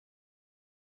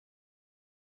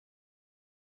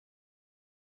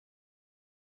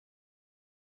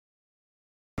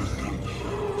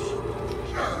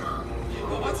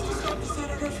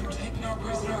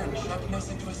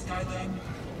darkness into a skyline?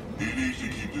 He needs to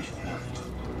keep this quiet.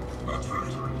 That's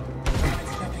right.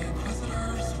 Sidestepping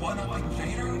Inquisitors, one-upping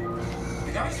Vader.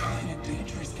 The guy's playing a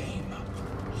dangerous game.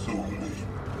 So are we.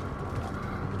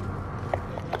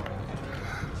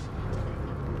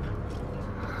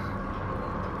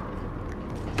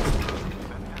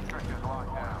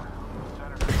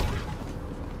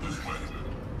 This way.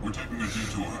 We're taking a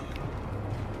detour.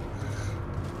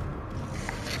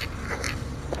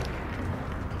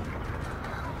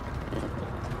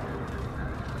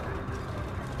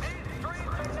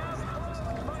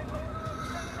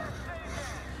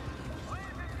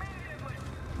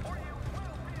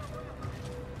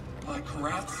 Like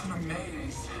rats in a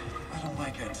maze. I don't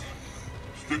like it.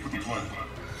 Stick with the plan.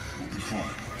 We'll be fine.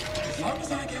 As long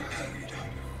as I get paid.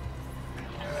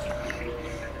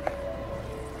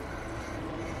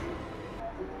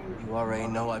 You already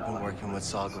know I've been working with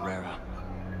Saw Gerrera.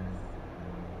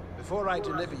 Before I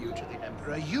deliver you to the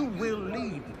Emperor, you will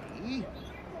lead me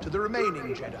to the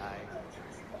remaining Jedi.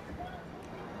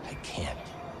 I can't.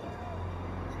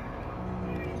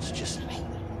 It's just me.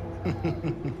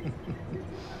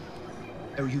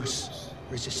 No use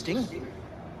resisting.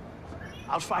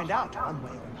 I'll find out one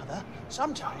way or another.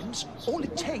 Sometimes all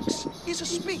it takes is a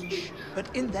speech.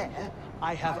 But in there,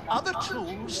 I have other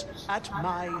tools at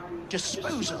my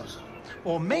disposal.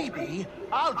 Or maybe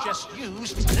I'll just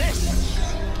use this.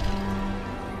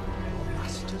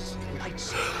 Master's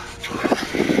lightsaber.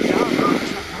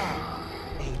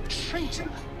 A traitor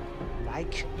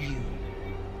like you.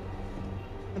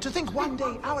 And to think one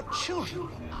day our children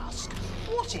will ask,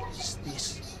 what is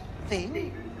this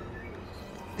thing?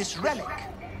 This relic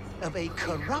of a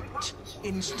corrupt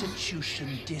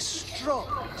institution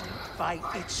destroyed by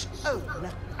its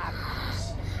own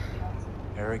acts.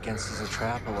 Arrogance is a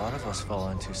trap a lot of us fall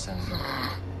into, Senator.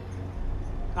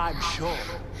 I'm sure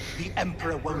the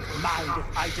Emperor won't mind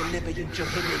if I deliver you to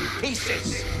him in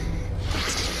pieces.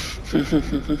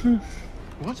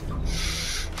 What?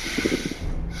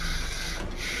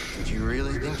 Did you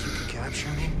really think you could capture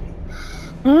me?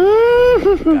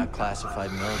 You got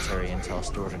classified military intel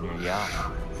stored in your yacht.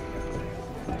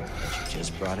 But you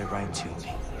just brought it right to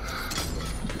me.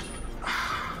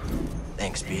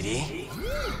 Thanks, BD.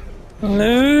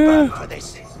 Burn for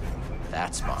this.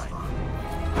 That's mine.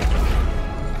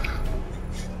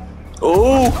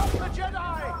 Oh! The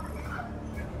Jedi!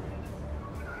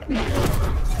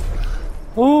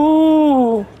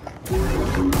 Oh!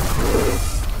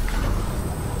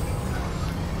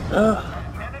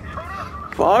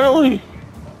 Finally!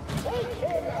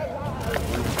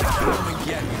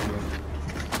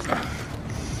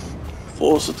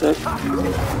 Force attack.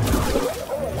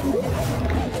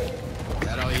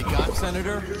 That all you got,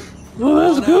 Senator? Oh,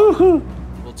 that's good.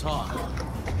 We'll talk.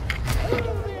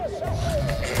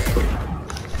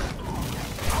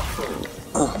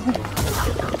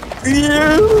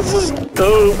 Yeah, this is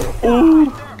dope.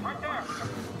 Ooh.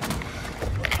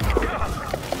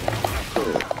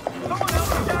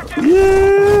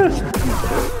 Yeah.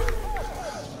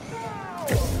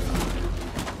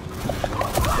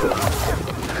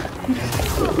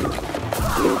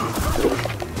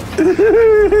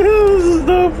 This is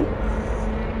dope.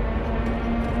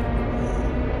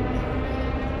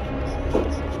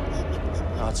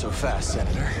 Not so fast,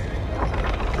 Senator.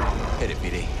 Hit it,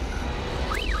 BD.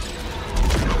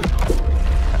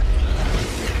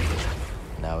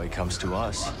 Now he comes to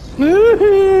us.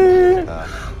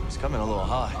 He's coming a little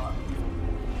high.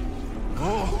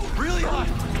 Oh, really high!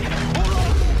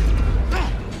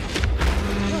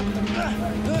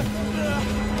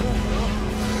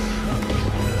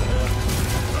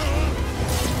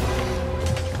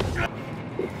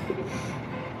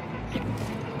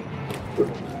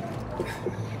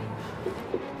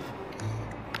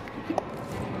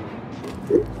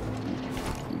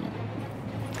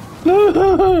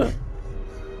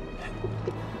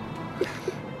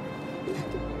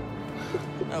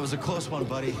 That was a close one,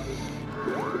 buddy.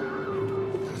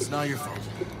 It's not your fault.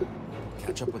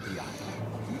 Catch up with the yacht.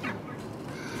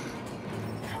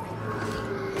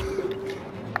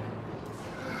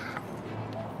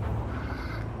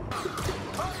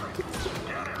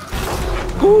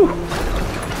 Ooh.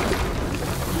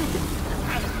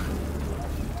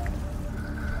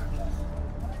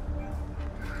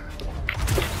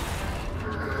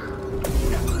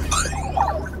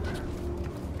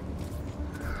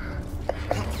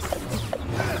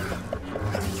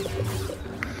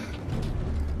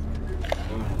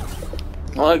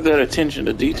 I like that attention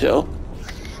to detail.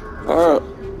 Alright.